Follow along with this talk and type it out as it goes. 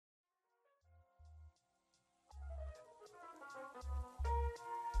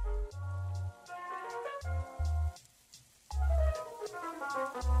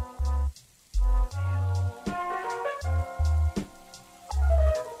Hey,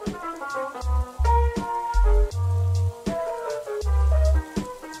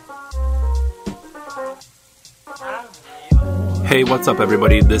 what's up,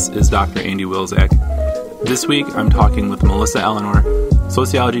 everybody? This is Dr. Andy Wilczak. This week, I'm talking with Melissa Eleanor,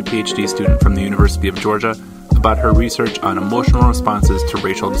 sociology PhD student from the University of Georgia, about her research on emotional responses to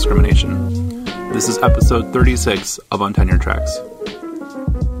racial discrimination. This is episode 36 of Untenured Tracks.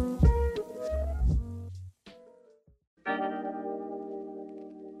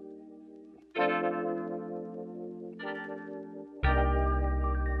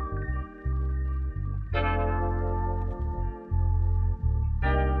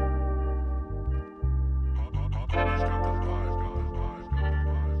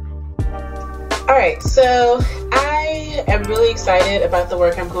 Alright, so I am really excited about the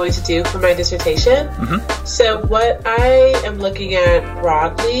work I'm going to do for my dissertation. So what I am looking at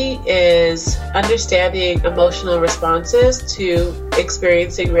broadly is understanding emotional responses to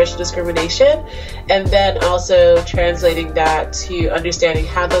experiencing racial discrimination, and then also translating that to understanding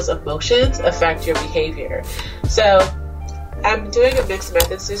how those emotions affect your behavior. So I'm doing a mixed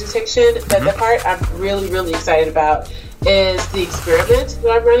methods dissertation, but the part I'm really excited about is the experiment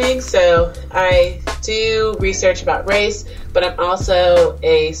that I'm running. So I do research about race, but I'm also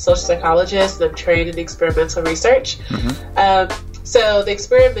a social psychologist and I'm trained in experimental research. So the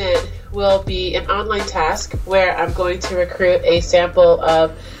experiment will be an online task where I'm going to recruit a sample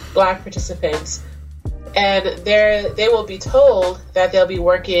of Black participants, and they will be told that they'll be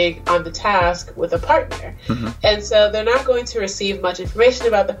working on the task with a partner. And so they're not going to receive much information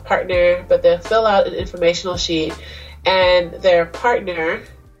about the partner, but they'll fill out an informational sheet, and their partner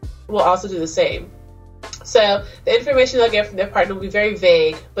will also do the same. So the information they'll get from their partner will be very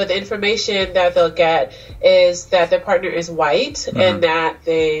vague, but the information that they'll get is that their partner is white and that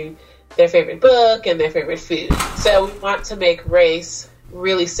their favorite book and their favorite food. So we want to make race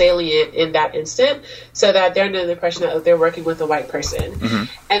really salient in that instant so that they're under the impression that they're working with a white person.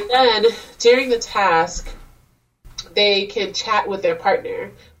 And then during the task, they can chat with their partner.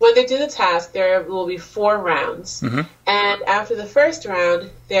 When they do the task, there will be 4 rounds. And after the first round,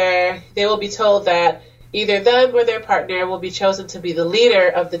 they will be told that either them or their partner will be chosen to be the leader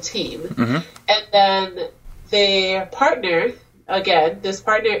of the team. And then their partner, again, this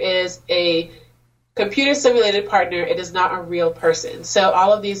partner is a computer simulated partner. It is not a real person. So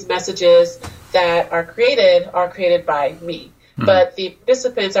all of these messages that are created by me. But the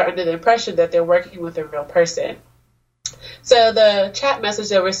participants are under the impression that they're working with a real person. So the chat message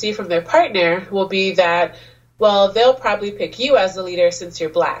they'll receive from their partner will be that, well, they'll probably pick you as the leader since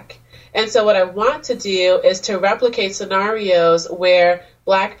you're Black. And so what I want to do is to replicate scenarios where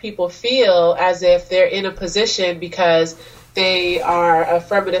Black people feel as if they're in a position because they are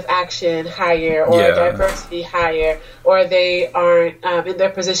affirmative action higher or diversity higher, or they aren't in their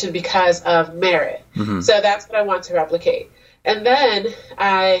position because of merit. So that's what I want to replicate. And then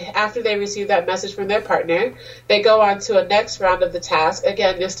after they receive that message from their partner, they go on to a next round of the task.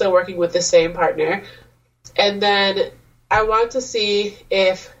 Again, they're still working with the same partner. And then I want to see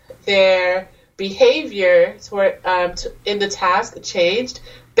if their behavior in the task changed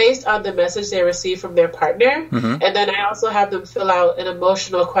based on the message they received from their partner. And then I also have them fill out an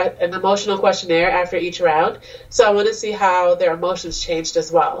emotional questionnaire after each round. So I want to see how their emotions changed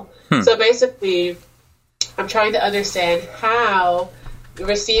as well. So basically, I'm trying to understand how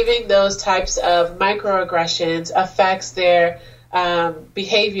receiving those types of microaggressions affects their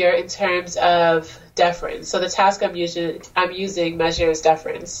behavior in terms of deference. So the task I'm using measures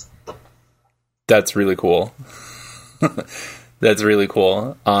deference. That's really cool. That's really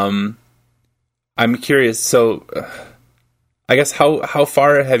cool. I'm curious. So, I guess how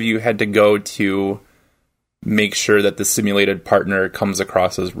far have you had to go to make sure that the simulated partner comes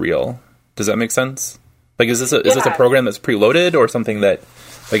across as real? Does that make sense? Like, is this a program that's preloaded or something that,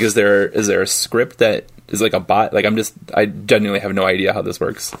 like, is there a script that is like a bot? Like, I genuinely have no idea how this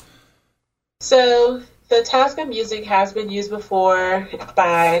works. So the task I'm using has been used before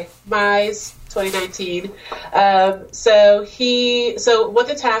by Mize 2019. So what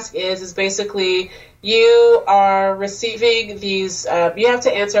the task is basically you are receiving these, you have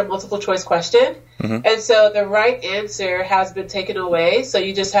to answer a multiple choice question. And so the right answer has been taken away. So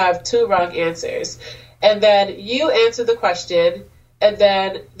you just have 2 wrong answers. And then you answer the question, and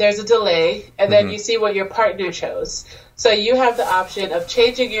then there's a delay, and then you see what your partner chose. So you have the option of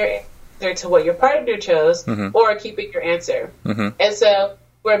changing your answer to what your partner chose, or keeping your answer. And so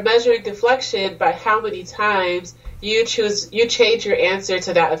we're measuring deflection by how many times you change your answer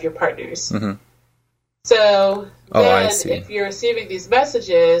to that of your partner's. So I then see. if you're receiving these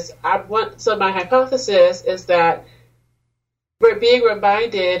messages, so my hypothesis is that we're being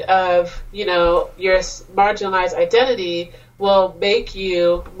reminded of, your marginalized identity will make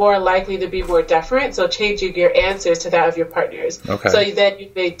you more likely to be more deferent, so changing your answers to that of your partners. Okay. So then you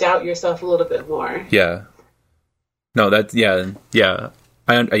may doubt yourself a little bit more. Yeah. No, that's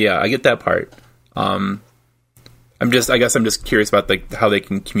I get that part. I guess I'm just curious about how they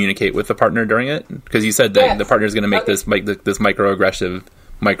can communicate with the partner during it, because you said that the partner is going to make this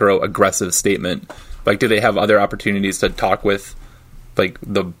microaggressive statement. Like, do they have other opportunities to talk with, like,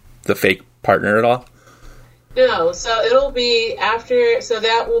 the fake partner at all? No, so it'll be after. So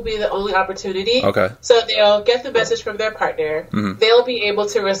that will be the only opportunity. Okay. So they'll get the message from their partner. Mm-hmm. They'll be able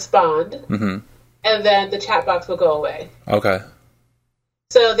to respond, mm-hmm. and then the chat box will go away. Okay.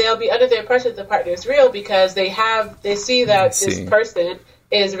 So they'll be under the impression that the partner is real because they see that this person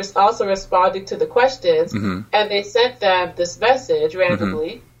is also responding to the questions, mm-hmm. and they sent them this message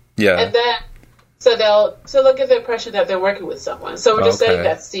randomly. Mm-hmm. Yeah. And then so they'll get the impression that they're working with someone. So we're just setting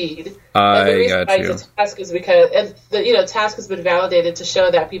that seed. And the reason why it's a task is because the task has been validated to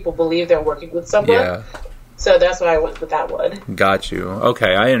show that people believe they're working with someone. Yeah. So that's why I went with that one. Got you.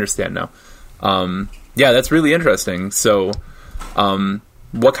 Okay, I understand now. Yeah, that's really interesting. So,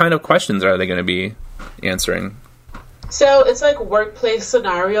 what kind of questions are they going to be answering? So it's like workplace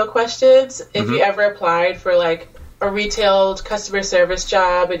scenario questions. If mm-hmm. you ever applied for like a retail customer service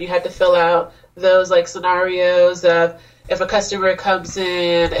job and you had to fill out those like scenarios of if a customer comes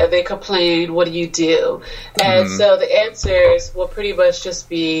in and they complain, what do you do? And mm-hmm. so the answers will pretty much just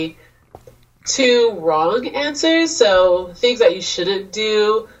be 2 wrong answers. So things that you shouldn't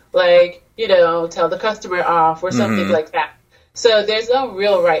do, like, tell the customer off or something mm-hmm. like that. So there's no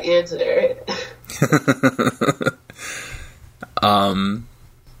real right answer.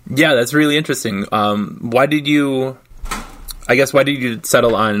 Yeah, that's really interesting. Why did you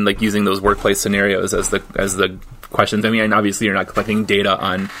settle on like using those workplace scenarios as the questions? I mean, obviously you're not collecting data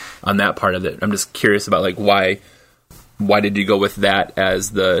on that part of it. I'm just curious about like why did you go with that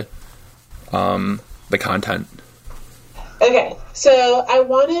as the content? Okay, so I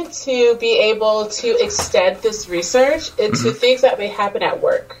wanted to be able to extend this research into mm-hmm. things that may happen at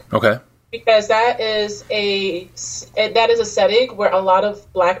work. Okay. Because that is a setting where a lot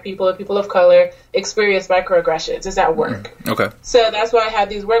of Black people and people of color experience microaggressions is at work. Okay. So that's why I had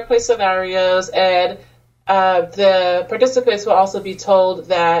these workplace scenarios, and the participants will also be told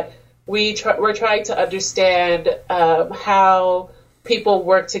that we're trying to understand how people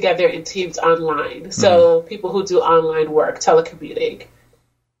work together in teams online. So mm-hmm. people who do online work, telecommuting.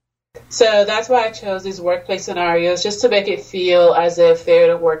 So that's why I chose these workplace scenarios, just to make it feel as if they're in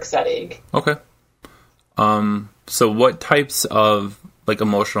a work setting. Okay. So what types of like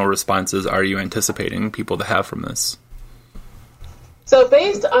emotional responses are you anticipating people to have from this? So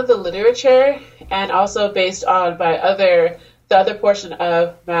based on the literature and also based on the other portion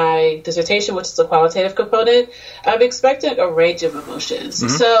of my dissertation, which is the qualitative component, I'm expecting a range of emotions.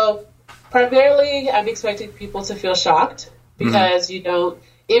 Mm-hmm. So primarily I'm expecting people to feel shocked because mm-hmm.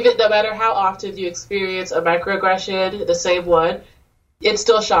 No matter how often you experience a microaggression, the same one, it's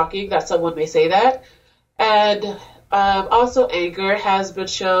still shocking that someone may say that. And also anger has been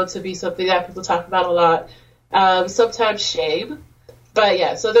shown to be something that people talk about a lot. Sometimes shame. But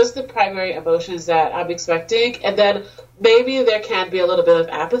yeah, so those are the primary emotions that I'm expecting. And then maybe there can be a little bit of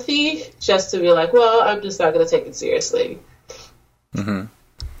apathy, just to be like, well, I'm just not going to take it seriously. Mm-hmm.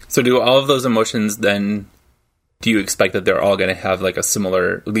 So do all of those emotions then... Do you expect that they're all going to have like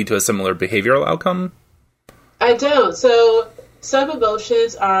lead to a similar behavioral outcome? I don't. So some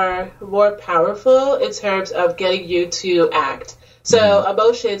emotions are more powerful in terms of getting you to act. So mm-hmm.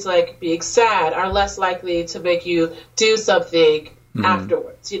 emotions like being sad are less likely to make you do something mm-hmm.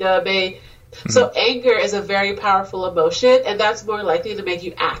 afterwards. Mm-hmm. So anger is a very powerful emotion, and that's more likely to make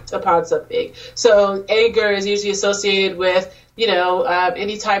you act upon something. So anger is usually associated with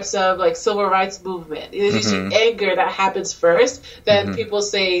any types of like civil rights movement. It's usually mm-hmm. anger that happens first. Then mm-hmm. people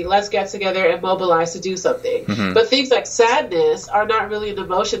say, let's get together and mobilize to do something. Mm-hmm. But things like sadness are not really an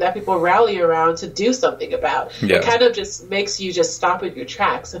emotion that people rally around to do something about. Yeah. It kind of just makes you just stop in your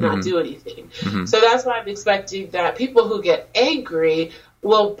tracks and mm-hmm. not do anything. Mm-hmm. So that's why I'm expecting that people who get angry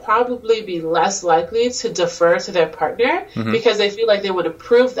will probably be less likely to defer to their partner mm-hmm. because they feel like they want to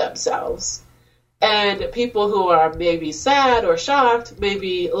prove themselves. And people who are maybe sad or shocked may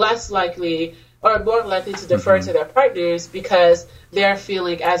be less likely or more likely to defer mm-hmm. to their partners because they're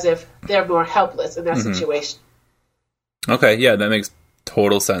feeling as if they're more helpless in that mm-hmm. situation. Okay, yeah, that makes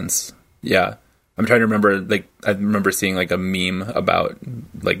total sense. Yeah. I'm trying to remember, like, I remember seeing like a meme about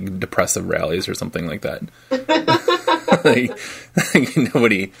like depressive rallies or something like that.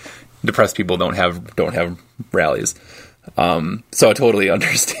 Nobody, depressed people don't have rallies. So I totally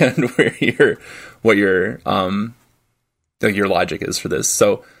understand what your like your logic is for this.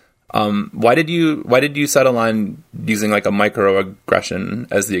 So, why did you settle on using like a microaggression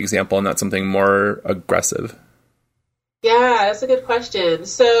as the example and not something more aggressive? Yeah, that's a good question.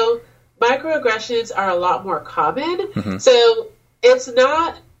 So microaggressions are a lot more common. So it's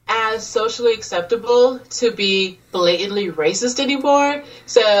not as socially acceptable to be blatantly racist anymore.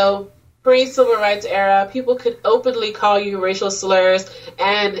 So pre-civil rights era, people could openly call you racial slurs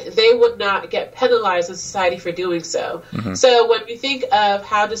and they would not get penalized in society for doing so. So when we think of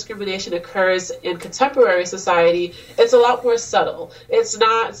how discrimination occurs in contemporary society, it's a lot more subtle. It's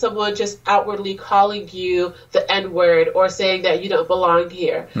not someone just outwardly calling you the N-word or saying that you don't belong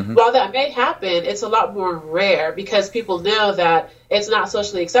here. While that may happen, it's a lot more rare because people know that it's not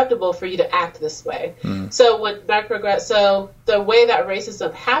socially acceptable for you to act this way. So the way that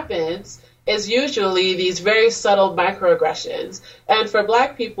racism happens is usually these very subtle microaggressions. And for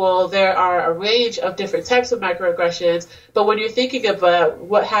Black people, there are a range of different types of microaggressions. But when you're thinking about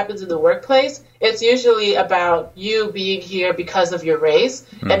what happens in the workplace, it's usually about you being here because of your race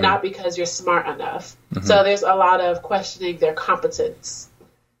and not because you're smart enough. So there's a lot of questioning their competence.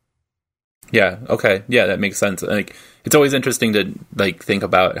 Yeah. Okay. Yeah, that makes sense. Like, it's always interesting to like think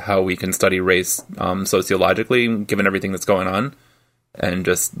about how we can study race sociologically, given everything that's going on, and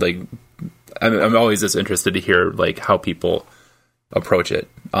just like I'm always just interested to hear like how people approach it.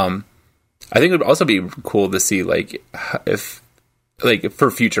 I think it would also be cool to see like if like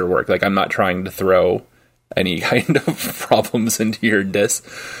for future work. Like, I'm not trying to throw any kind of problems into your diss.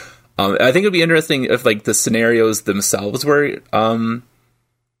 I think it'd be interesting if like the scenarios themselves were.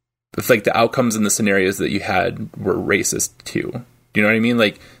 If like the outcomes in the scenarios that you had were racist too. Do you know what I mean?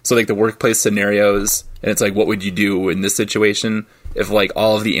 Like, so like the workplace scenarios, and it's like, what would you do in this situation if like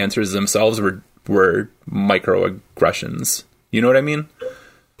all of the answers themselves were microaggressions? You know what I mean?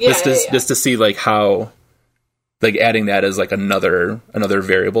 Yeah, just to see like how, like adding that as like another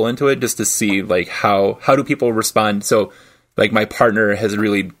variable into it, just to see like how do people respond. So like my partner has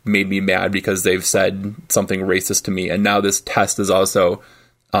really made me mad because they've said something racist to me, and now this test is also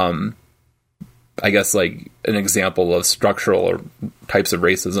I guess like an example of structural or types of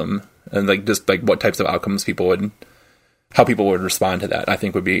racism, and like just like what types of outcomes how people would respond to that, I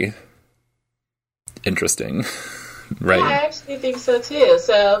think would be interesting. Right. Yeah, I actually think so too.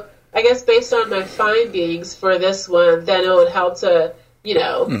 So I guess based on my findings for this one, then it would help to,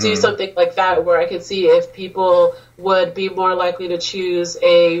 do something like that where I could see if people would be more likely to choose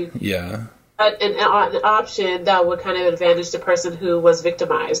an option that would kind of advantage the person who was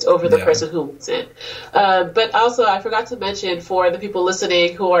victimized over the person who wasn't. But also, I forgot to mention for the people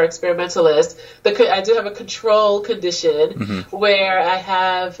listening who are experimentalists, I do have a control condition where I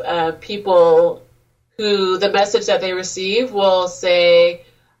have people who the message that they receive will say,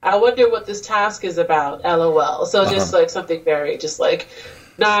 I wonder what this task is about, LOL. So just like something very, just like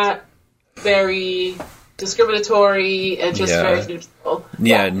not very discriminatory and just very neutral.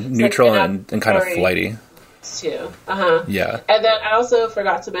 Yeah, neutral and kind of flighty. Too. Yeah. And then I also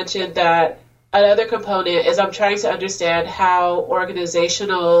forgot to mention that another component is I'm trying to understand how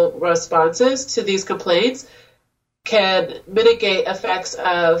organizational responses to these complaints can mitigate effects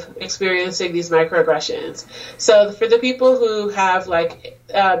of experiencing these microaggressions. So for the people who have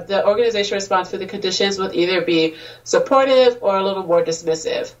the organizational response for the conditions would either be supportive or a little more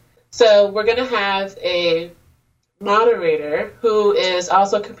dismissive. So we're going to have a moderator who is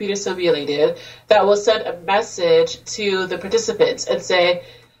also computer simulated that will send a message to the participants and say,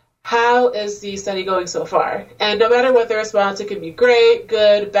 how is the study going so far? And no matter what the response, it can be great,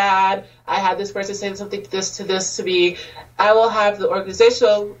 good, bad. I had this person saying something to this to me. I will have the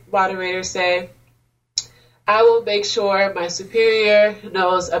organizational moderator say, I will make sure my superior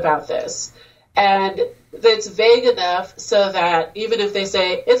knows about this. And it's vague enough so that even if they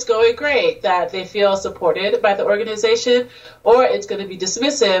say it's going great, that they feel supported by the organization, or it's going to be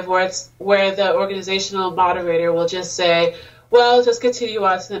dismissive where the organizational moderator will just say, well, just continue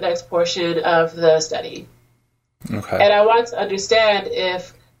on to the next portion of the study. Okay. And I want to understand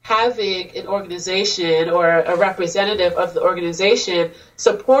if having an organization or a representative of the organization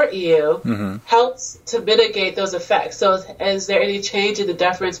support you helps to mitigate those effects. So is there any change in the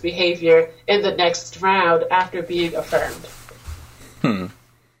deference behavior in the next round after being affirmed?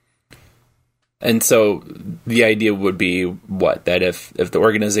 And so the idea would be what? That if the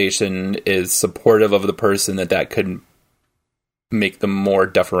organization is supportive of the person, that could make them more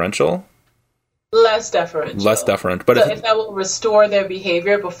deferential? less deferential. Less deferent, but so if that will restore their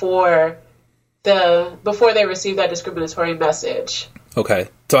behavior before they receive that discriminatory message. Okay,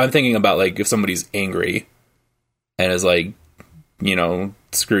 so I'm thinking about like if somebody's angry and is like, you know,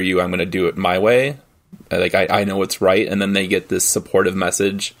 screw you, I'm going to do it my way. Like I know what's right, and then they get this supportive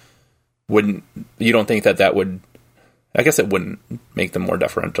message. You don't think that would? I guess it wouldn't make them more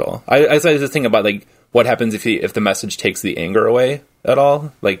deferential. I was just thinking about like what happens if the message takes the anger away at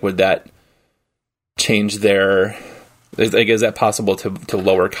all. Like would that change their? Like is that possible to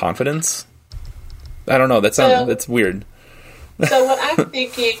lower confidence? I don't know. That's weird. So what I'm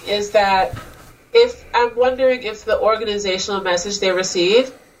thinking is that I'm wondering if the organizational message they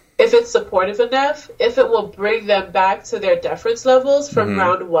receive, if it's supportive enough, if it will bring them back to their deference levels from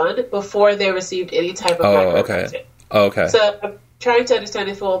round one before they received any type of microaggression. Okay. So I'm trying to understand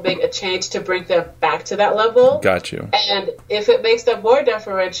if it will make a change to bring them back to that level. Got you. And if it makes them more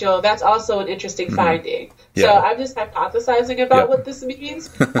deferential, that's also an interesting finding. Yeah. So I'm just hypothesizing about what this means.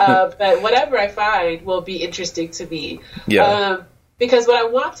 But whatever I find will be interesting to me. Yeah. Because what I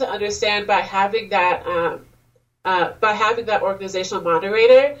want to understand by having that organizational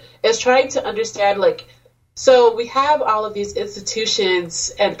moderator is trying to understand, like, so we have all of these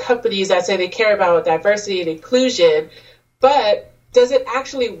institutions and companies that say they care about diversity and inclusion, but does it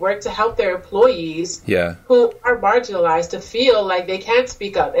actually work to help their employees who are marginalized to feel like they can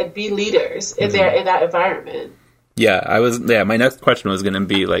speak up and be leaders in that environment? My next question was going to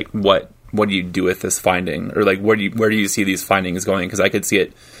be like, what do you do with this finding, or like where do you see these findings going? Because I could see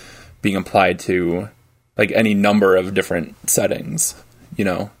it being applied to like any number of different settings, you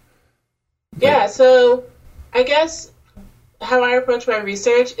know? Yeah, so I guess how I approach my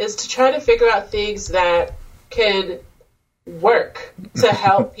research is to try to figure out things that can work to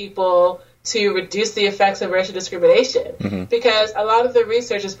help people to reduce the effects of racial discrimination. Because a lot of the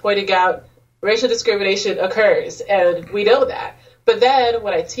research is pointing out racial discrimination occurs, and we know that. But then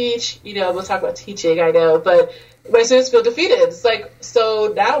when I teach, you know, we'll talk about teaching, I know, but my students feel defeated. It's like,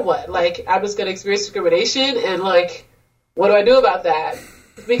 so now what? Like, I'm just going to experience discrimination, and like, what do I do about that?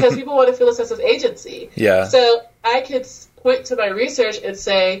 Because people want to feel a sense of agency. Yeah. So I could point to my research and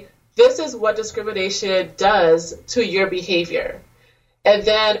say, this is what discrimination does to your behavior, and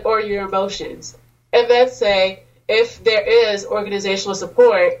then, or your emotions. And then say, if there is organizational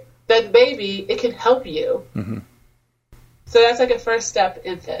support, then maybe it can help you. So that's like a first step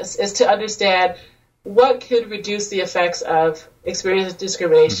in this, is to understand what could reduce the effects of experiencing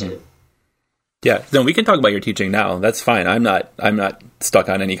discrimination. Yeah, no, we can talk about your teaching now. That's fine. I'm not stuck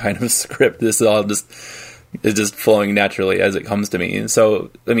on any kind of script. This is all just flowing naturally as it comes to me. So,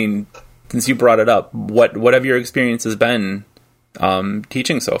 I mean, since you brought it up, what have your experiences been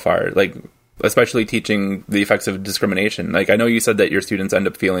teaching so far? Like, especially teaching the effects of discrimination. Like, I know you said that your students end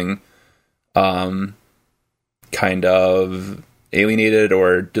up feeling kind of alienated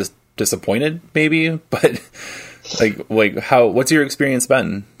or just disappointed, maybe, but like what's your experience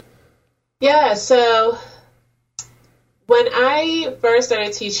been? Yeah, so when I first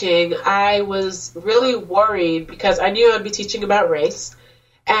started teaching, I was really worried because I knew I'd be teaching about race,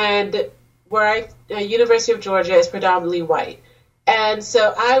 and University of Georgia is predominantly white. And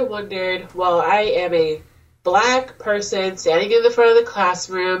so I wondered, well, I am a Black person standing in the front of the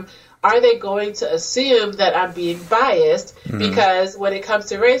classroom. Are they going to assume that I'm being biased? Because when it comes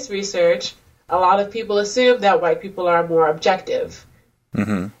to race research, a lot of people assume that white people are more objective.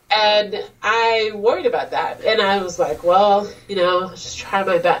 And I worried about that. And I was like, well, you know, just try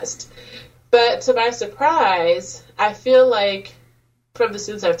my best. But to my surprise, I feel like from the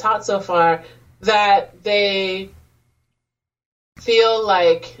students I've taught so far that they feel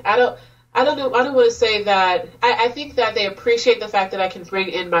like, I don't want to say that. I think that they appreciate the fact that I can bring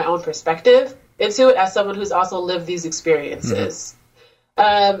in my own perspective into it as someone who's also lived these experiences.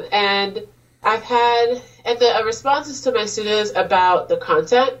 And I've had, and the responses to my students about the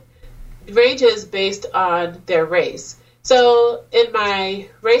content ranges based on their race. So in my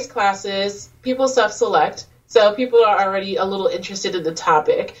race classes, people self-select. So people are already a little interested in the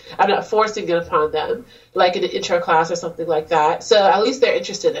topic. I'm not forcing it upon them, like in an intro class or something like that. So at least they're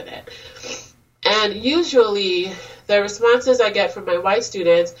interested in it. And usually the responses I get from my white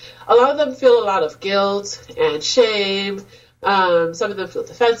students, a lot of them feel a lot of guilt and shame. Some of them feel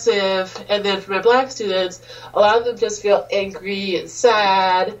defensive. And then for my Black students, a lot of them just feel angry and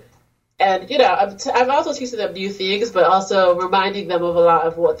sad. And, you know, I'm also teaching them new things, but also reminding them of a lot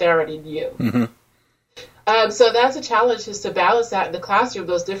of what they already knew. So that's a challenge, is to balance that in the classroom,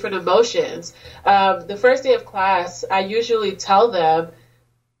 those different emotions. The first day of class, I usually start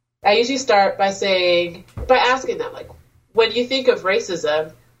by asking them, like, when you think of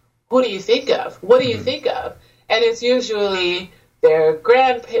racism, who do you think of? What do you think of? And it's usually their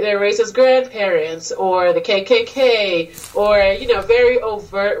racist grandparents or the KKK or, very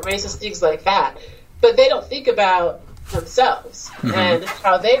overt racist things like that. But they don't think about themselves and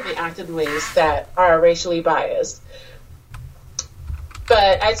how they may act in ways that are racially biased.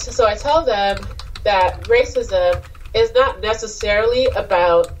 But I tell them that racism is not necessarily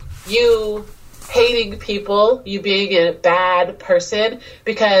about you hating people, you being a bad person,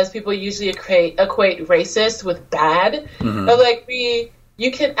 because people usually equate racist with bad. But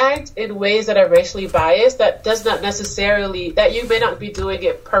you can act in ways that are racially biased that does not necessarily, that you may not be doing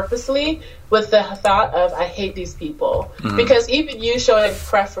it purposely with the thought of, I hate these people. Because even you showing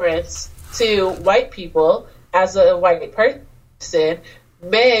preference to white people as a white person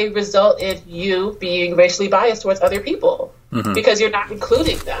may result in you being racially biased towards other people because you're not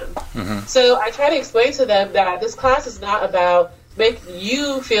including them. So I try to explain to them that this class is not about making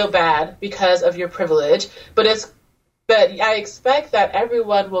you feel bad because of your privilege, but I expect that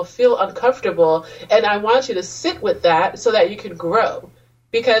everyone will feel uncomfortable, and I want you to sit with that so that you can grow.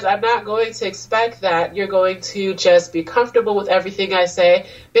 Because I'm not going to expect that you're going to just be comfortable with everything I say,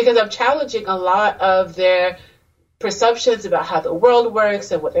 because I'm challenging a lot of their perceptions about how the world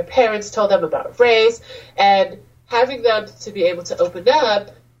works and what their parents told them about race, and having them to be able to open up,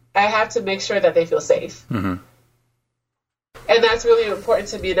 I have to make sure that they feel safe. And that's really important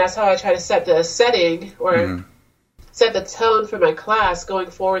to me, and that's how I try to set the setting or set the tone for my class going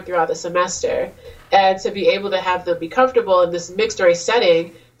forward throughout the semester, and to be able to have them be comfortable in this mixed race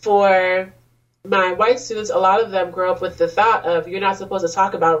setting. For my white students, a lot of them grow up with the thought of, you're not supposed to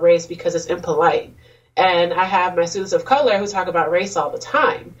talk about race because it's impolite. And I have my students of color who talk about race all the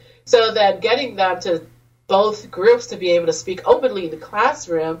time. So that getting them to both groups to be able to speak openly in the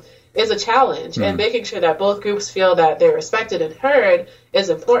classroom is a challenge, and making sure that both groups feel that they're respected and heard is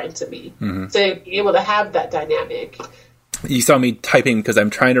important to me, to be able to have that dynamic. You saw me typing because I'm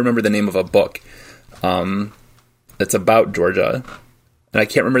trying to remember the name of a book that's about Georgia, and I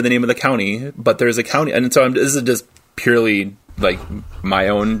can't remember the name of the county, but there's a county, and so this is just purely like my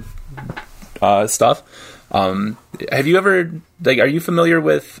own stuff. Have you ever, are you familiar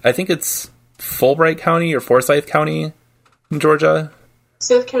with, I think it's Fulbright County or Forsyth County in Georgia?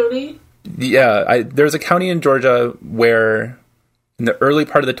 Smith County? Yeah, there's a county in Georgia where in the early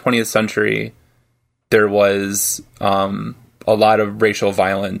part of the 20th century, there was a lot of racial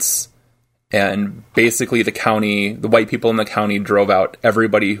violence, and basically the white people in the county drove out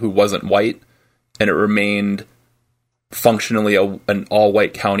everybody who wasn't white, and it remained functionally an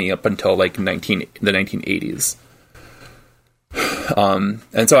all-white county up until the 1980s.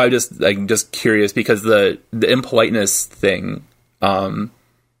 And so I'm just curious, because the impoliteness thing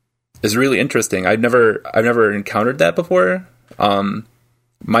is really interesting. I've never encountered that before.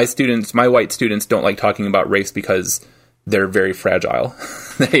 My white students don't like talking about race because they're very fragile.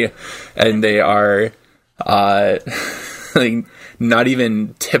 they are not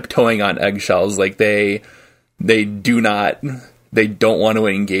even tiptoeing on eggshells. They don't want to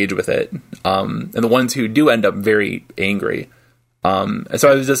engage with it. And the ones who do end up very angry. And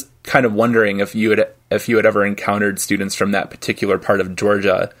so I was just kind of wondering if you had ever encountered students from that particular part of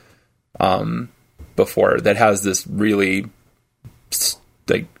Georgia before, that has this really,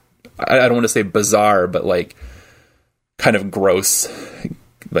 I don't want to say bizarre, but kind of gross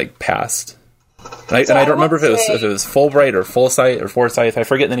past. And I don't remember if it was Fulbright or Forsyth. I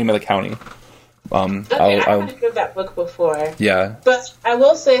forget the name of the county. I've read that book before. Yeah. But I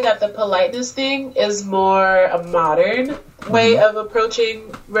will say that the politeness thing is more a modern way of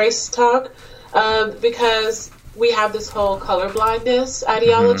approaching race talk, because we have this whole colorblindness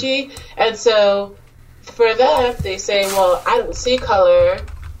ideology. And so for them, they say, well, I don't see color,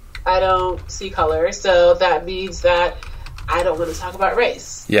 so that means that I don't want to talk about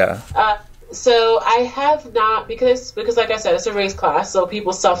race. Yeah. So I have not, because like I said, it's a race class, so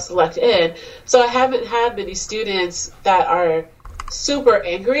people self-select in. So I haven't had many students that are super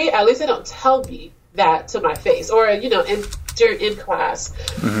angry. At least they don't tell me that to my face, or in class.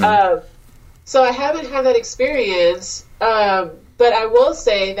 So I haven't had that experience. But I will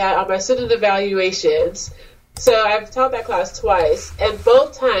say that on my student evaluations, so I've taught that class twice, and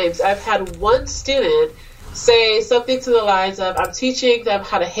both times I've had one student say something to the lines of, I'm teaching them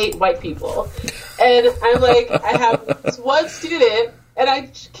how to hate white people. And I'm like, I have this one student, and I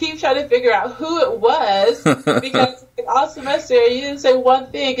keep trying to figure out who it was, because all semester you didn't say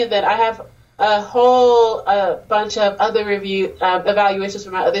one thing, and then I have a whole bunch of other evaluations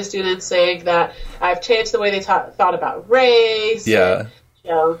from my other students saying that I've changed the way they thought about race, and,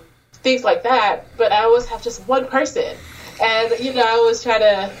 things like that. But I always have just one person. And, I always try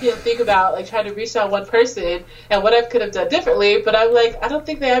to, think about, like, trying to reach out one person and what I could have done differently. But I'm like, I don't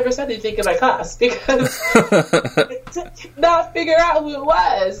think they ever said anything in my class because not figure out who it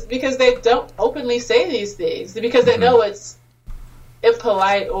was because they don't openly say these things because they know it's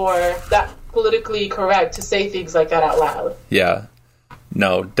impolite or not politically correct to say things like that out loud. Yeah.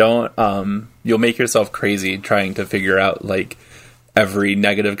 No, don't. You'll make yourself crazy trying to figure out, like, every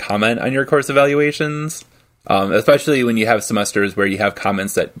negative comment on your course evaluations. Especially when you have semesters where you have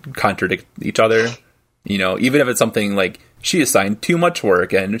comments that contradict each other, even if it's something like she assigned too much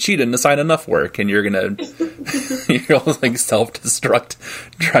work and she didn't assign enough work, and you're almost like self-destruct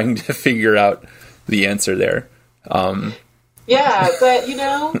trying to figure out the answer there. Yeah, but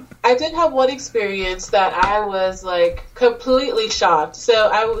I did have one experience that I was like completely shocked. So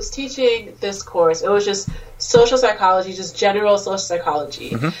I was teaching this course. It was just social psychology, just general social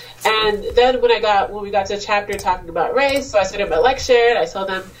psychology. And then when we got to a chapter talking about race, so I started my lecture and I told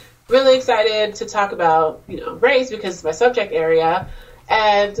them really excited to talk about, race because it's my subject area.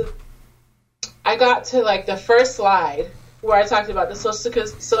 And I got to like the first slide where I talked about the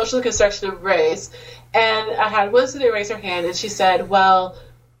social construction of race. And I had one student raise her hand and she said, well,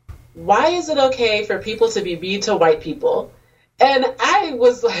 why is it okay for people to be mean to white people? And I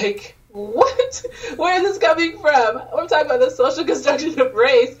was like, what? Where is this coming from? We're talking about the social construction of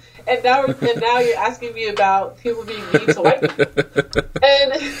race, and now you're asking me about people being mean to white people.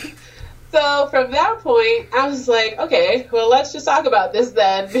 And so from that point, I was like, okay, well, let's just talk about this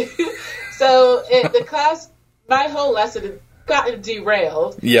then. So the class, my whole lesson got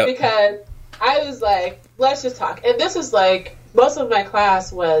derailed because I was like, let's just talk. And this is like, most of my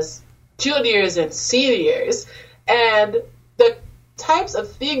class was juniors and seniors, and the types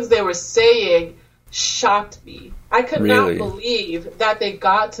of things they were saying shocked me. I could not believe that they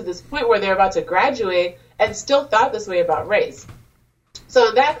got to this point where they're about to graduate and still thought this way about race. So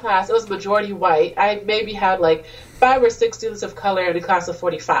in that class, it was majority white. I maybe had like 5 or 6 students of color in a class of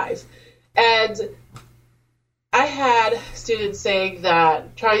 45. And I had students saying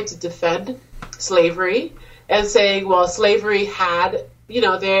that, trying to defend slavery and saying, well, slavery had,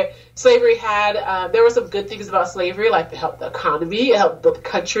 there were some good things about slavery, like it helped the economy, it helped build the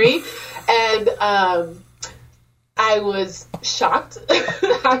country. And I was shocked.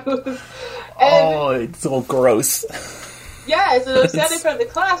 It's so gross. Yes, and I'm standing in front of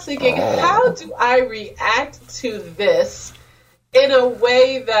the class thinking, how do I react to this in a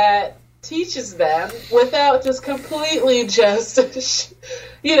way that teaches them without just completely just,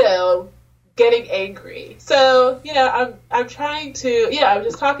 getting angry. So, I'm trying to, I'm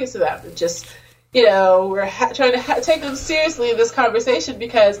just talking to them and just, we're trying to take them seriously in this conversation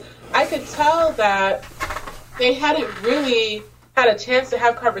because I could tell that they hadn't really had a chance to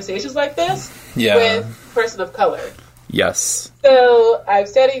have conversations like this with a person of color. Yes. So I'm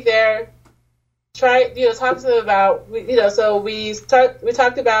standing there, talking to them about, so we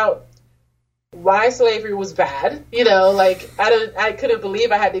talked about why slavery was bad. I couldn't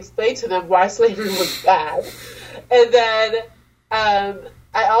believe I had to explain to them why slavery was bad. And then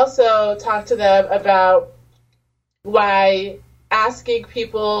I also talked to them about why asking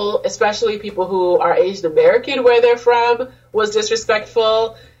people, especially people who are Asian American, where they're from, was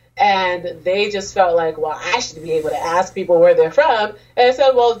disrespectful. And they just felt like, well, I should be able to ask people where they're from. And I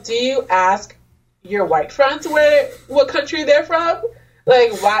said, well, do you ask your white friends what country they're from?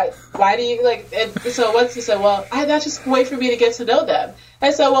 Like, why do you, like, and so once he said, well, that's just a way for me to get to know them.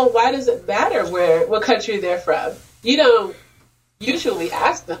 And so, well, why does it matter what country they're from? You don't usually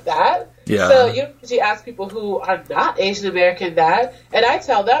ask them that. Yeah. So you usually ask people who are not Asian American that. And I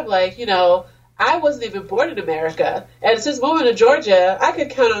tell them, like, I wasn't even born in America. And since moving to Georgia, I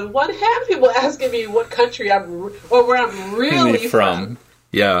could count on one hand people asking me what country where I'm really from.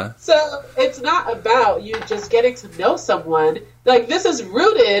 Yeah. So it's not about you just getting to know someone. Like, this is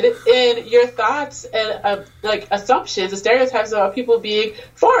rooted in your thoughts and assumptions and stereotypes about people being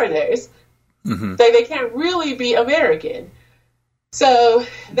foreigners. Like, they can't really be American. So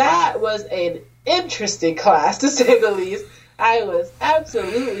that was an interesting class, to say the least. I was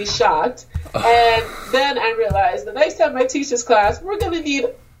absolutely shocked. And then I realized the next time I teach this class, we're going to need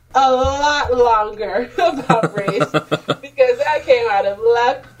a lot longer about race because that came out of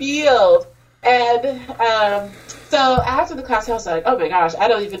left field. And so after the class, I was like, oh my gosh, I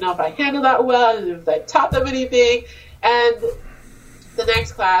don't even know if I handled that well. I didn't know if I taught them anything. And the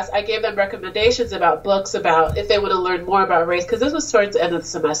next class, I gave them recommendations about books about if they want to learn more about race, because this was towards the end of the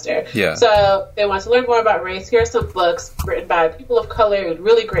semester. Yeah. So they want to learn more about race. Here are some books written by people of color and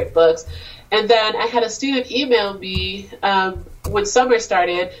really great books. And then I had a student email me when summer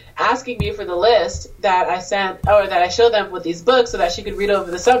started, asking me for the list that I sent, or that I showed them with these books so that she could read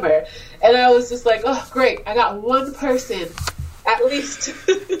over the summer. And I was just like, oh, great, I got one person at least.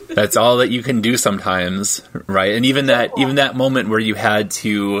 That's all that you can do sometimes, right? And even that moment where you had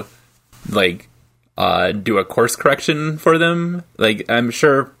to like do a course correction for them, like I'm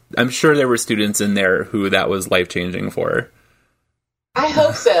sure there were students in there who that was life-changing for. I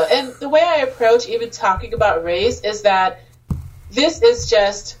hope so. And the way I approach even talking about race is that this is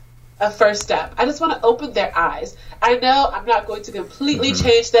just a first step. I just want to open their eyes. I know I'm not going to completely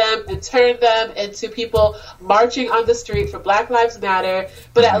change them and turn them into people marching on the street for Black Lives Matter,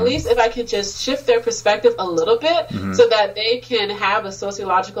 but at least if I can just shift their perspective a little bit so that they can have a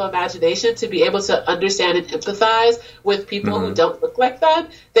sociological imagination to be able to understand and empathize with people who don't look like them,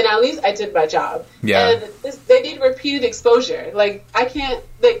 then at least I did my job. Yeah. And they need repeated exposure. Like, I can't,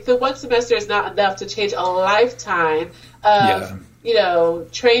 like, the one semester is not enough to change a lifetime of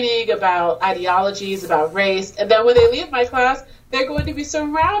training about ideologies, about race. And then when they leave my class, they're going to be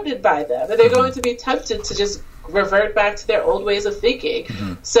surrounded by them. And they're going to be tempted to just revert back to their old ways of thinking.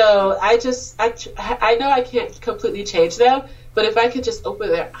 So I know I can't completely change them, but if I could just open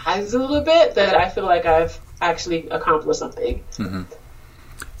their eyes a little bit, then I feel like I've actually accomplished something.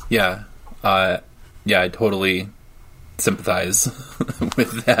 Yeah. I totally sympathize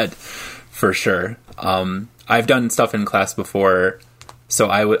with that for sure. I've done stuff in class before, so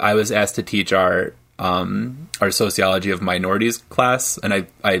I was asked to teach our sociology of minorities class, and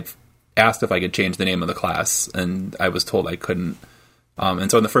I asked if I could change the name of the class, and I was told I couldn't.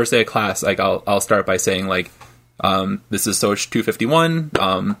 And so on the first day of class, like I'll start by saying like, this is Soch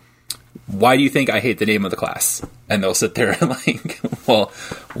 251. Why do you think I hate the name of the class? And they'll sit there and like, well,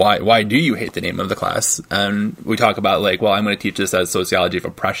 why do you hate the name of the class? And we talk about like, well, I'm going to teach this as sociology of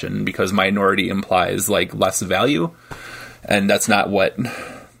oppression because minority implies like less value. And that's not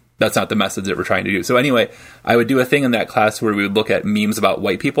the message that we're trying to do. So anyway, I would do a thing in that class where we would look at memes about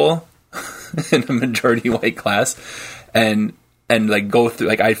white people in a majority white class and like go through,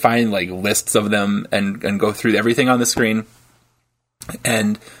 like I find like lists of them and go through everything on the screen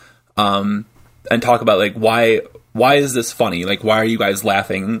and talk about like why is this funny? Like, why are you guys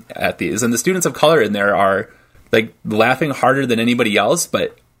laughing at these? And the students of color in there are like laughing harder than anybody else,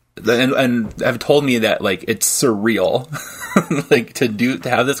 but and have told me that like it's surreal, like to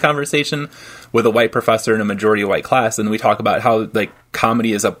have this conversation with a white professor in a majority white class, and we talk about how like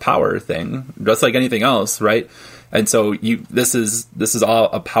comedy is a power thing, just like anything else, right? And so this is all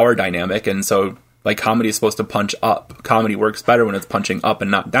a power dynamic, and so like comedy is supposed to punch up. Comedy works better when it's punching up and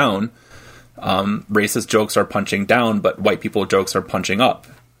not down. Racist jokes are punching down, but white people jokes are punching up,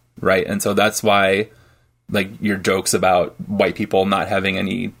 right? And so that's why, like, your jokes about white people not having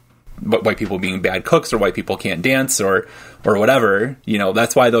any, white people being bad cooks or white people can't dance or whatever,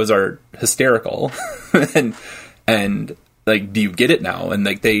 that's why those are hysterical. and like, do you get it now? And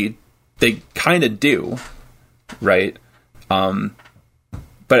like, they kind of do, right?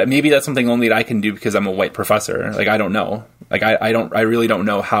 But maybe that's something only that I can do because I'm a white professor. Like, I don't know. Like, I really don't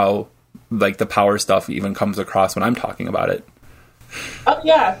know how, like, the power stuff even comes across when I'm talking about it. Oh,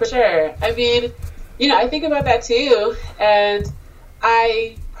 yeah, for sure. I mean, I think about that too. And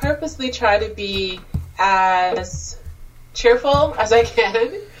I purposely try to be as cheerful as I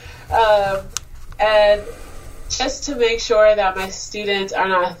can. And just to make sure that my students are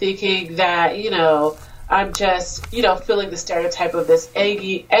not thinking that, I'm just, feeling the stereotype of this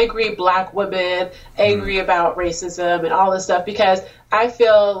angry Black woman, angry about racism and all this stuff, because I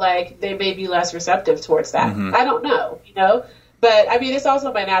feel like they may be less receptive towards that. I don't know, But, I mean, it's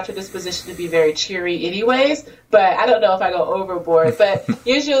also my natural disposition to be very cheery anyways, but I don't know if I go overboard. But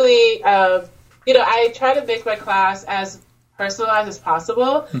usually, I try to make my class as personalized as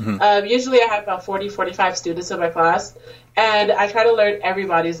possible. Usually I have about 40, 45 students in my class, and I try to learn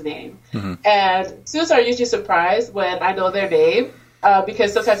everybody's name. And students are usually surprised when I know their name,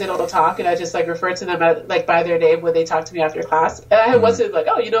 because sometimes they don't talk, and I just like refer to them by their name when they talk to me after class. And I had one student like,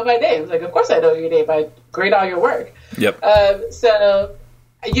 "Oh, you know my name?" I was like, "Of course I know your name. I grade all your work." So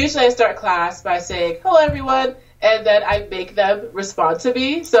usually I start class by saying, "Hello, everyone," and then I make them respond to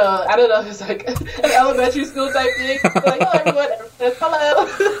me. So I don't know if it's like an elementary school type thing. Like, "Hello, everyone," everyone says, "Hello."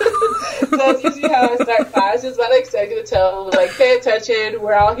 So that's usually how I start class, just by like setting the tone, like, pay attention,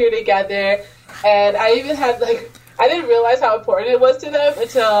 we're all here together. And I even had I didn't realize how important it was to them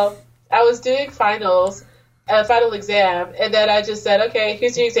until I was doing final exam, and then I just said, "Okay,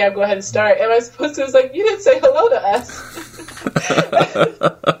 here's your exam, go ahead and start." And my supposed to was like, "You didn't say hello to us."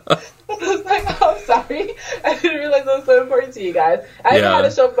 I was like, "Oh, I'm sorry. I didn't realize that was so important to you guys." guys. I even had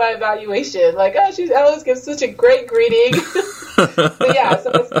to show my evaluation. Like, oh, she always gives such a great greeting. But yeah,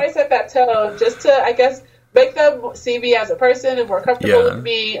 so it's nice at that tone just to, I guess, make them see me as a person and more comfortable with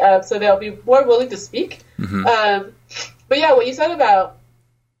me, so they'll be more willing to speak. But yeah, what you said about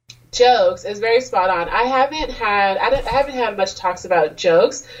jokes is very spot on. I haven't had much talks about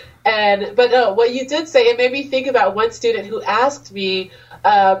jokes, but no, what you did say, it made me think about one student who asked me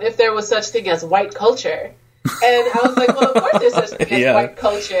if there was such thing as white culture, and I was like, well, of course there's such thing as white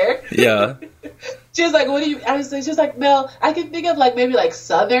culture. Yeah. She was like, what do you, I was like, she was like, Mel, I can think of like maybe like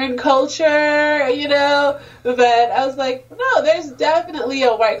Southern culture, you know, but I was like, no, there's definitely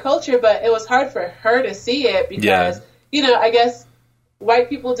a white culture, but it was hard for her to see it because, you know, I guess white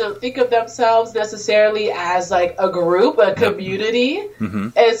people don't think of themselves necessarily as like a group, a community.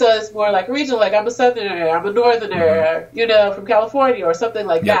 And so it's more like regional, like I'm a Southerner, I'm a Northerner, you know, from California or something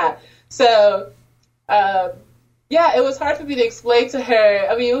like that. So, yeah, it was hard for me to explain to her.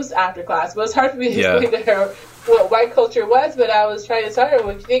 I mean, it was after class, but it was hard for me to explain to her what white culture was. But I was trying to tell her,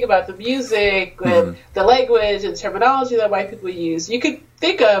 when you think about the music and the language and terminology that white people use, you could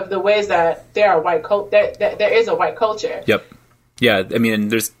think of the ways that there are there is a white culture. Yep. Yeah, I mean,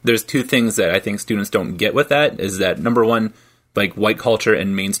 there's two things that I think students don't get with that. Is that, number one, like white culture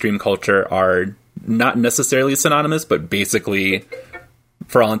and mainstream culture are not necessarily synonymous, but basically,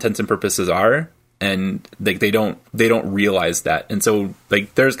 for all intents and purposes, are. And like they don't realize that. And so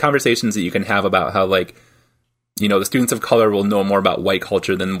like there's conversations that you can have about how, like, you know, the students of color will know more about white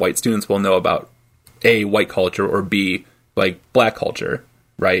culture than white students will know about A, white culture, or B, like black culture,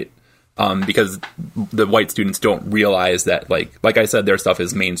 right? Because the white students don't realize that, like I said, their stuff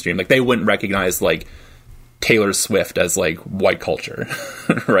is mainstream. Like they wouldn't recognize like Taylor Swift as like white culture,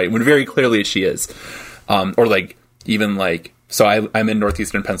 right? When very clearly she is. Or like even like, so I'm in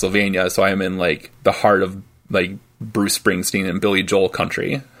northeastern Pennsylvania, so I'm in like the heart of like Bruce Springsteen and Billy Joel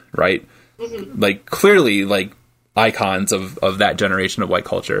country, right? Like clearly like icons of that generation of white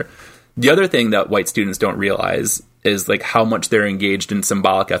culture. The other thing that white students don't realize is like how much they're engaged in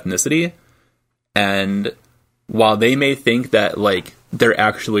symbolic ethnicity. And while they may think that like they're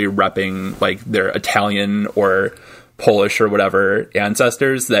actually repping like their Italian or Polish or whatever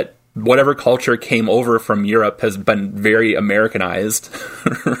ancestors, that whatever culture came over from Europe has been very Americanized,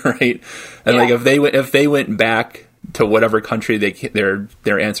 right? And like if they went back to whatever country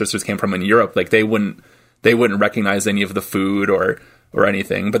their ancestors came from in Europe, like they wouldn't recognize any of the food or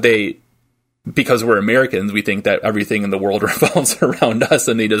anything. But because we're Americans, we think that everything in the world revolves around us,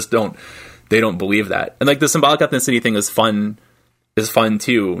 and they don't believe that. And like the symbolic ethnicity thing is fun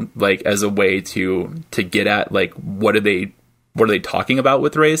too, like as a way to get at like what are they talking about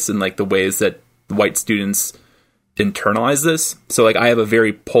with race, and like the ways that white students internalize this. So like I have a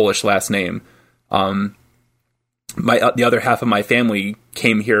very Polish last name. The other half of my family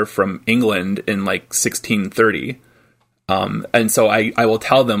came here from England in like 1630. And so I will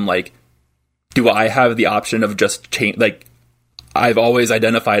tell them, like, do I have the option of just change? Like, I've always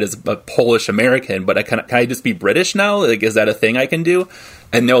identified as a Polish American, but can I just be British now? Like, is that a thing I can do?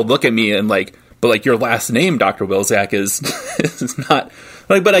 And they'll look at me and like, but like your last name, Dr. Wilczak, is not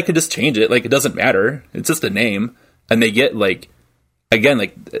like, but I could just change it. Like, it doesn't matter. It's just a name. And they get like, again,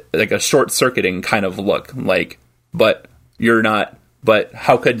 like a short circuiting kind of look, like, but you're not, but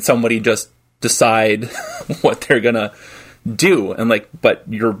how could somebody just decide what they're gonna do? And like, but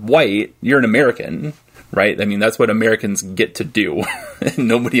you're white, you're an American, right? I mean, that's what Americans get to do. And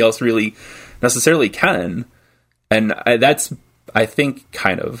nobody else really necessarily can. And that's, I think,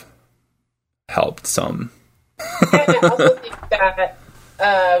 kind of helped some. And I also think that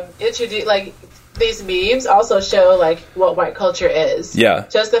these memes also show like what white culture is. Yeah.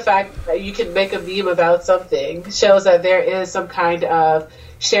 Just the fact that you can make a meme about something shows that there is some kind of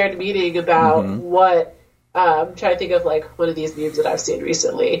shared meaning about what. I'm trying to think of like one of these memes that I've seen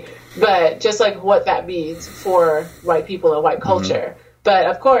recently, but just like what that means for white people and white culture. But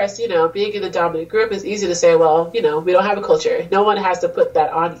of course, you know, being in the dominant group is easy to say, well, you know, we don't have a culture. No one has to put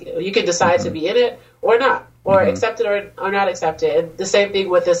that on you. You can decide to be in it or not, or accept it or not accept it. And the same thing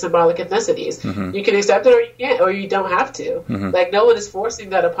with the symbolic ethnicities. You can accept it or you can't, or you don't have to. Like, no one is forcing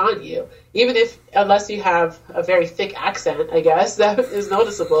that upon you. Even unless you have a very thick accent, I guess, that is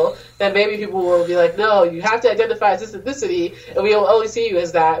noticeable, then maybe people will be like, no, you have to identify as this ethnicity, and we will only see you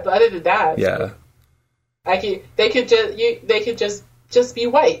as that. But other than that, they can just be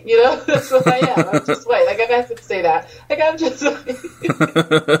white, you know? That's what I am. I'm just white. Like, I have to say that. Like, I'm just white.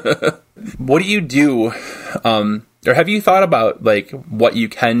 What do you do, or have you thought about, like, what you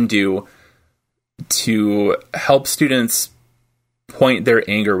can do to help students point their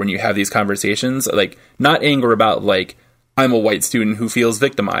anger when you have these conversations? Like, not anger about, like, I'm a white student who feels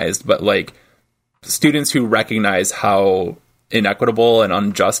victimized, but like students who recognize how inequitable and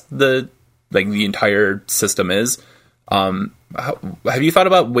unjust the entire system is. Have you thought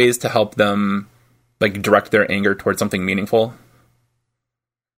about ways to help them like direct their anger towards something meaningful?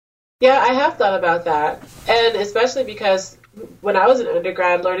 Yeah, I have thought about that. And especially because when I was an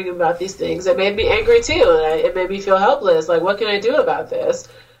undergrad learning about these things, it made me angry too. And it made me feel helpless. Like, what can I do about this?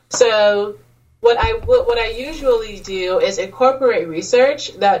 So what I usually do is incorporate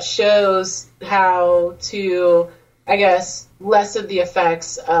research that shows how to, I guess, lessen the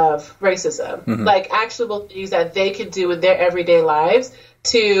effects of racism. Mm-hmm. Like actionable things that they can do in their everyday lives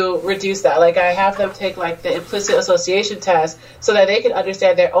to reduce that. Like I have them take like the implicit association test so that they can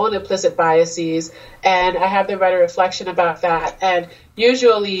understand their own implicit biases, and I have them write a reflection about that. And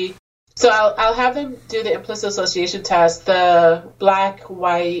usually, so I'll have them do the implicit association test, the black,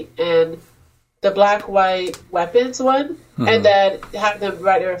 white weapons one, mm-hmm. and then have them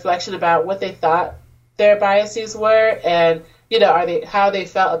write a reflection about what they thought their biases were, and how they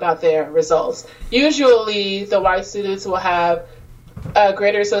felt about their results. Usually, the white students will have a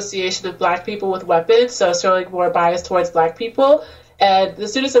greater association of black people with weapons, so showing more bias towards black people. And the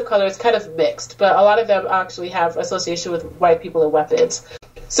students of color is kind of mixed, but a lot of them actually have association with white people and weapons.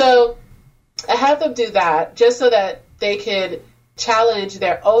 So I have them do that just so that they can challenge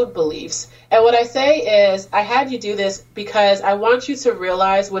their own beliefs. And what I say is, I had you do this because I want you to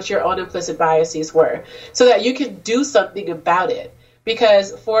realize what your own implicit biases were so that you can do something about it.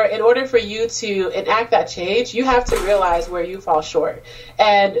 Because in order for you to enact that change, you have to realize where you fall short.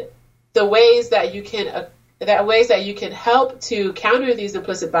 And the ways that you can help to counter these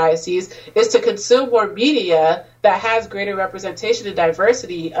implicit biases is to consume more media that has greater representation and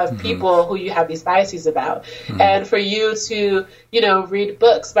diversity of mm-hmm. people who you have these biases about. Mm-hmm. And for you to, read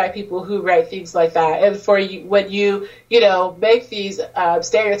books by people who write things like that. And for you, when you, make these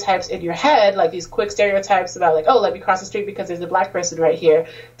stereotypes in your head, like these quick stereotypes about like, oh, let me cross the street because there's a black person right here.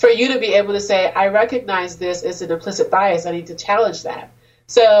 For you to be able to say, I recognize this as an implicit bias. I need to challenge that.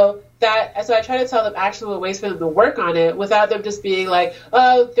 So I try to tell them actual ways for them to work on it without them just being like,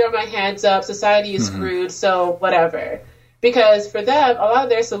 oh, throw my hands up, society is mm-hmm. screwed, so whatever. Because for them, a lot of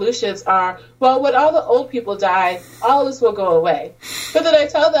their solutions are, well, when all the old people die, all this will go away. But then I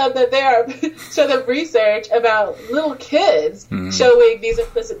tell them that show them research about little kids mm-hmm. showing these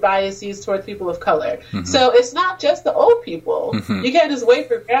implicit biases towards people of color. Mm-hmm. So it's not just the old people. Mm-hmm. You can't just wait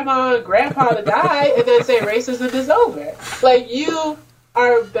for grandma and grandpa to die and then say racism is over. Like, you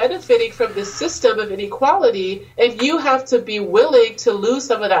are benefiting from this system of inequality, and you have to be willing to lose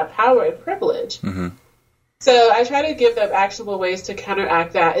some of that power and privilege. Mm-hmm. So I try to give them actionable ways to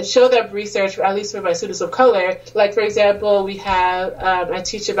counteract that and show them research, at least for my students of color. Like, for example, we have, I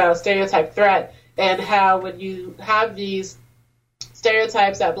teach about stereotype threat and how when you have these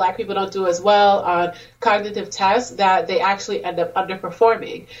stereotypes that black people don't do as well on cognitive tests, that they actually end up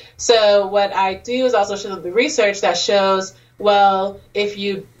underperforming. So what I do is also show them the research that shows, well, if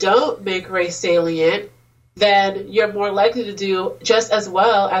you don't make race salient, then you're more likely to do just as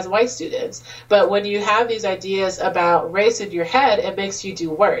well as white students. But when you have these ideas about race in your head, it makes you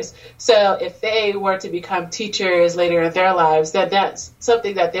do worse. So if they were to become teachers later in their lives, then that's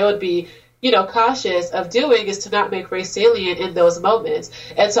something that they would be, cautious of doing, is to not make race salient in those moments,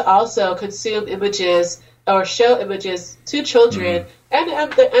 and to also consume images or show images to children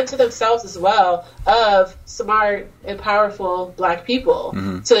and to themselves as well of smart and powerful black people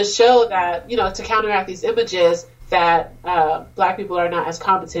to show that, to counteract these images that black people are not as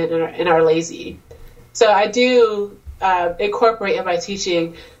competent and are lazy. So I do incorporate in my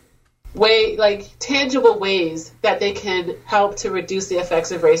teaching tangible ways that they can help to reduce the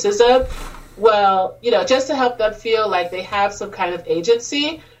effects of racism. Well, just to help them feel like they have some kind of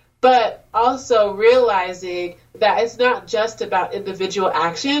agency, but also realizing that it's not just about individual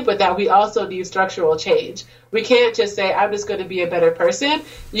action, but that we also need structural change. We can't just say, I'm just going to be a better person.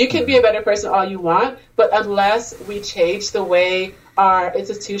 You can be a better person all you want, but unless we change the way our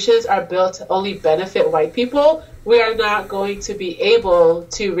institutions are built to only benefit white people, we are not going to be able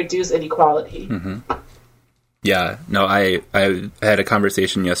to reduce inequality. Mm-hmm. Yeah, no, I had a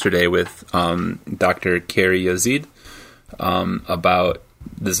conversation yesterday with Dr. Carrie Yazid about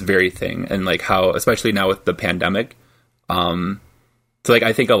this very thing, and how, especially now with the pandemic,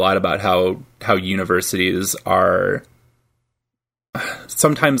 I think a lot about how universities are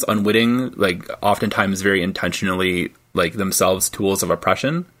sometimes unwitting, oftentimes very intentionally, themselves tools of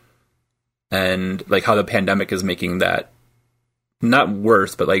oppression, and how the pandemic is making that not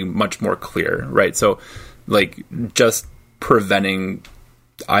worse, but much more clear, right? So just preventing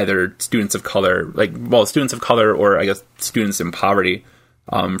either students of color, students of color, or I guess students in poverty,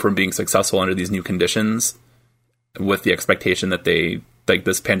 from being successful under these new conditions, with the expectation that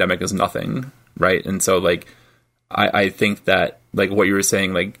this pandemic is nothing, right? And so I think that what you were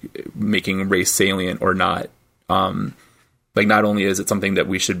saying, making race salient or not, not only is it something that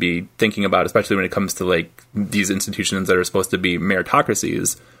we should be thinking about, especially when it comes to these institutions that are supposed to be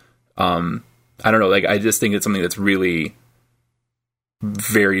meritocracies. I don't know, I just think it's something that's really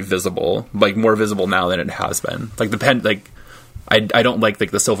very visible, more visible now than it has been. I don't like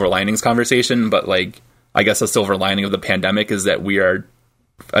the silver linings conversation, but I guess a silver lining of the pandemic is that we are,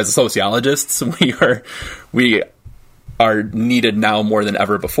 as sociologists, we are needed now more than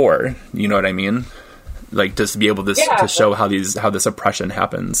ever before. You know what I mean? Just to be able to show how this oppression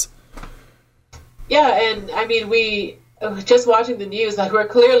happens. Yeah, and I mean, we just watching the news, we're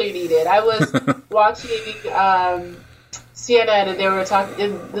clearly needed. I was watching CNN, and they were talking,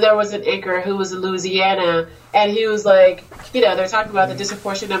 and there was an anchor who was in Louisiana, and he was they're talking about the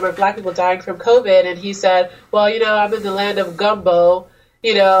disproportionate number of Black people dying from COVID, and he said, well, I'm in the land of gumbo,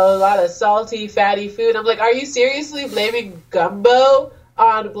 a lot of salty, fatty food. I'm are you seriously blaming gumbo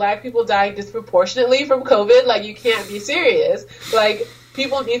on Black people dying disproportionately from COVID? You can't be serious.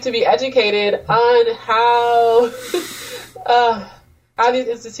 People need to be educated on how these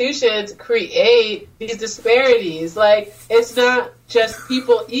institutions create these disparities. It's not just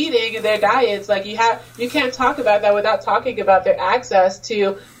people eating in their diets. You can't talk about that without talking about their access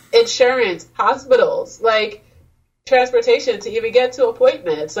to insurance, hospitals, transportation to even get to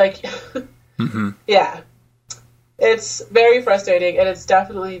appointments. Mm-hmm. Yeah. It's very frustrating, and it's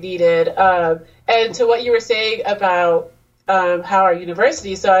definitely needed. And to what you were saying about how our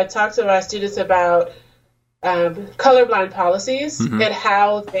university, so I talked to my students about colorblind policies and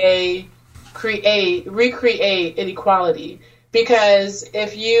how they recreate inequality. Because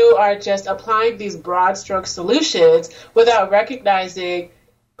if you are just applying these broad stroke solutions without recognizing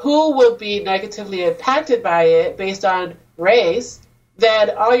who will be negatively impacted by it based on race,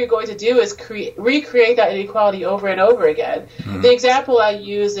 then all you're going to do is recreate that inequality over and over again. Mm-hmm. The example I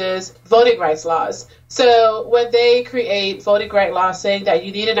use is voting rights laws. So when they create voting rights laws saying that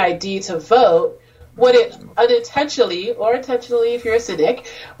you need an ID to vote, what it unintentionally, or intentionally if you're a cynic,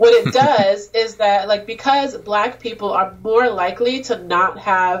 what it does is that because Black people are more likely to not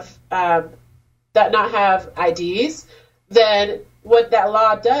have IDs, then what that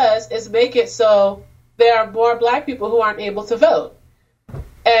law does is make it so there are more Black people who aren't able to vote.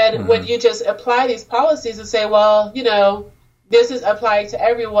 And when you just apply these policies and say, well, this is applying to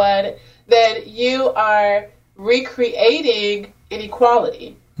everyone, then you are recreating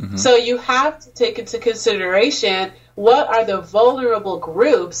inequality. Mm-hmm. So you have to take into consideration what are the vulnerable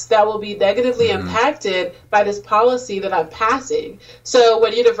groups that will be negatively impacted by this policy that I'm passing. So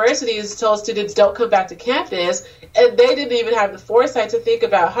when universities told students don't come back to campus, and they didn't even have the foresight to think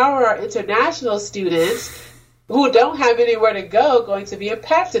about how are our international students who don't have anywhere to go going to be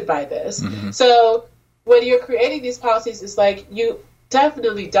impacted by this. Mm-hmm. So when you're creating these policies, it's you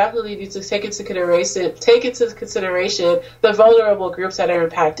definitely need to take into consideration the vulnerable groups that are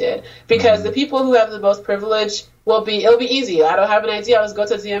impacted, because the people who have the most privilege it'll be easy. I don't have an idea. I'll just go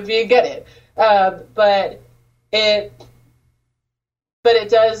to DMV and get it. But it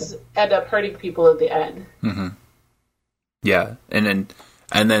does end up hurting people in the end. Mm-hmm. Yeah. And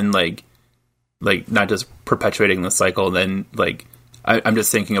then not just perpetuating the cycle, then I'm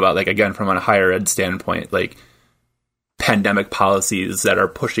just thinking about again, from a higher ed standpoint, pandemic policies that are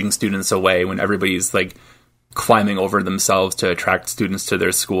pushing students away when everybody's climbing over themselves to attract students to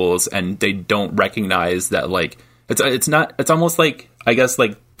their schools, and they don't recognize that it's almost I guess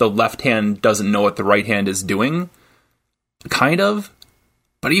the left hand doesn't know what the right hand is doing, kind of.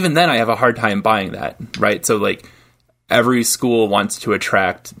 But even then I have a hard time buying that, right? So every school wants to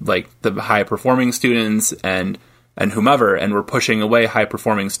attract the high performing students and whomever, and we're pushing away high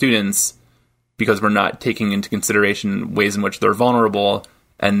performing students because we're not taking into consideration ways in which they're vulnerable,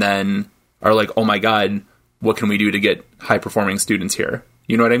 and then are oh my God, what can we do to get high performing students here?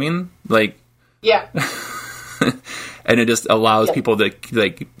 You know what I mean? Yeah. And it just allows people to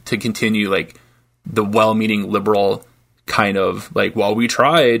to continue the well-meaning liberal kind of well, we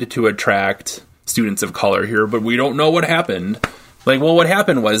tried to attract students of color here, but we don't know what happened. Well, what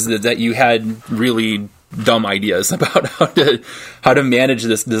happened was that you had really dumb ideas about how to manage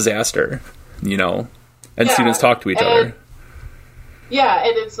this disaster, and students talk to each other. Yeah,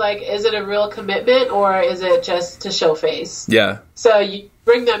 and it's is it a real commitment, or is it just to show face? Yeah. So you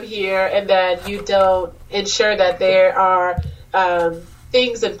bring them here, and then you don't ensure that there are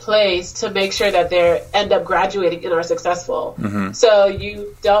things in place to make sure that they end up graduating and are successful. So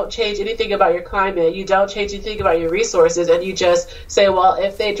you don't change anything about your climate, you don't change anything about your resources, and you just say, well,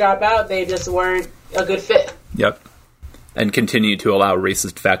 if they drop out, they just weren't a good fit. Yep. And continue to allow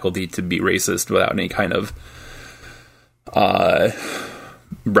racist faculty to be racist without any kind of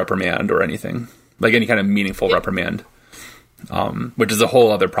reprimand or anything, like any kind of meaningful reprimand, which is a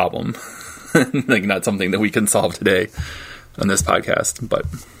whole other problem. Like, not something that we can solve today on this podcast, but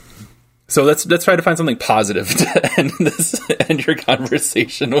so let's try to find something positive to end your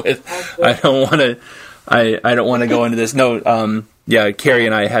conversation with. I don't want to go into this. No, Carrie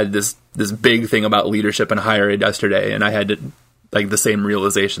and I had this big thing about leadership in higher ed yesterday, and I had the same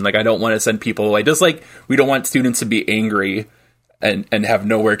realization. Like, I don't want to send people, just like we don't want students to be angry and have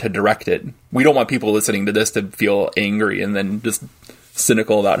nowhere to direct it. We don't want people listening to this to feel angry and then just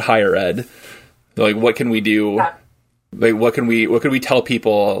cynical about higher ed. Like, what can we do? Like, what can we tell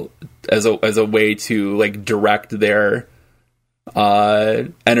people as a way to direct their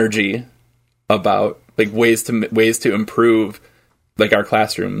energy about ways to improve our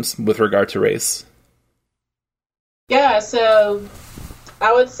classrooms with regard to race? Yeah, so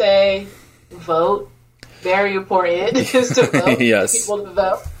I would say vote. Very important is to vote. Yes. People to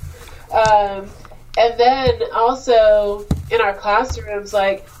vote. And then also in our classrooms,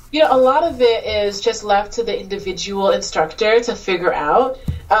 a lot of it is just left to the individual instructor to figure out.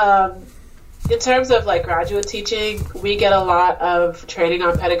 In terms of graduate teaching, we get a lot of training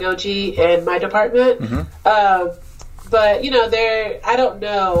on pedagogy in my department. But, I don't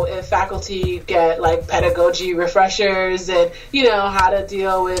know if faculty get pedagogy refreshers and, how to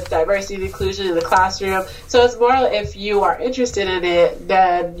deal with diversity and inclusion in the classroom. So it's more, if you are interested in it,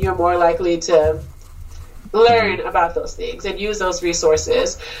 then you're more likely to learn about those things and use those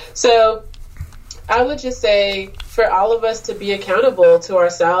resources. So I would just say for all of us to be accountable to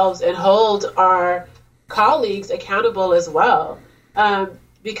ourselves and hold our colleagues accountable as well.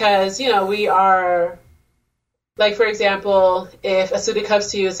 Because, we are, for example, if a student comes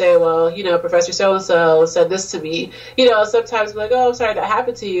to you and say, well, Professor so-and-so said this to me, sometimes we're like, oh, I'm sorry that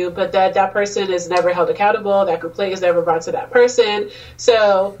happened to you, but that person is never held accountable. That complaint is never brought to that person.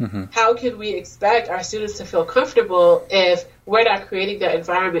 So how can we expect our students to feel comfortable if we're not creating that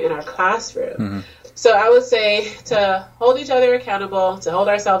environment in our classroom? So I would say to hold each other accountable, to hold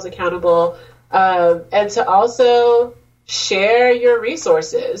ourselves accountable, and to also share your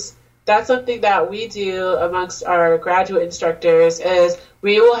resources. That's something that we do amongst our graduate instructors is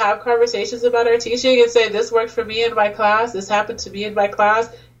we will have conversations about our teaching and say, this worked for me in my class. This happened to me in my class.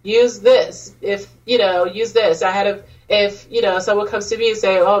 Use this. Use this. If someone comes to me and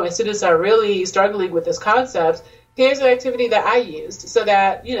say, oh, my students are really struggling with this concept, here's an activity that I used so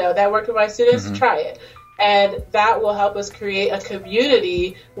that, that worked with my students. Try it. And that will help us create a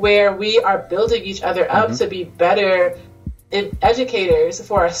community where we are building each other up to be better educators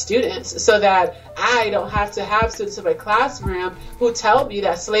for our students, so that I don't have to have students in my classroom who tell me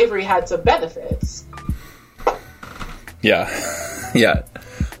that slavery had some benefits. Yeah.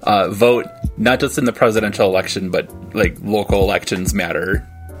 Vote, not just in the presidential election, but local elections matter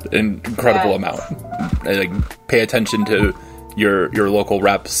an incredible amount. Pay attention to your local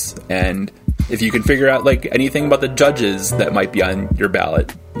reps, and if you can figure out anything about the judges that might be on your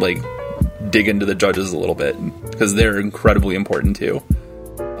ballot, dig into the judges a little bit, because they're incredibly important too.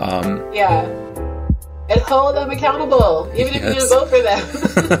 And hold them accountable, even if you didn't vote for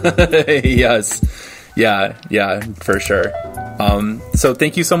them. Yes. Yeah, for sure. So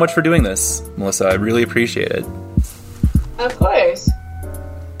thank you so much for doing this, Melissa. I really appreciate it. Of course.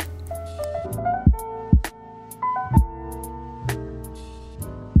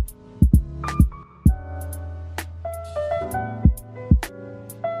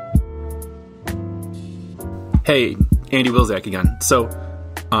 Hey, Andy Wilczak again. So,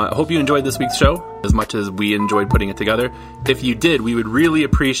 I hope you enjoyed this week's show as much as we enjoyed putting it together. If you did, we would really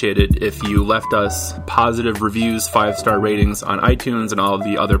appreciate it if you left us positive reviews, 5-star ratings on iTunes and all of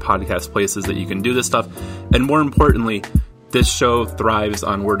the other podcast places that you can do this stuff. And more importantly, this show thrives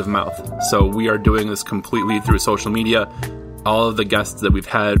on word of mouth. So we are doing this completely through social media. All of the guests that we've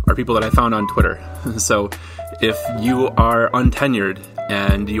had are people that I found on Twitter. So if you are untenured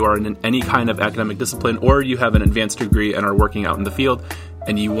and you are in any kind of academic discipline, or you have an advanced degree and are working out in the field,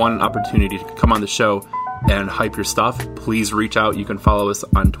 and you want an opportunity to come on the show and hype your stuff, please reach out. You can follow us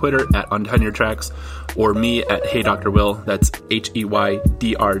on Twitter at UntenuredTracks, or me at Hey Dr. Will. That's HEYDRWIL.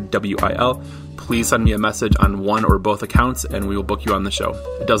 Please send me a message on one or both accounts, and we will book you on the show.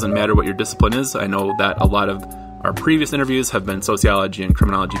 It doesn't matter what your discipline is. I know that a lot of Our previous interviews have been sociology and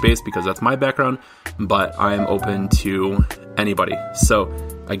criminology based because that's my background, but I am open to anybody. So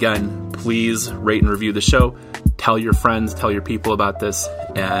again, please rate and review the show. Tell your friends, tell your people about this,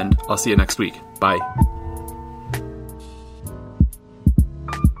 and I'll see you next week. Bye.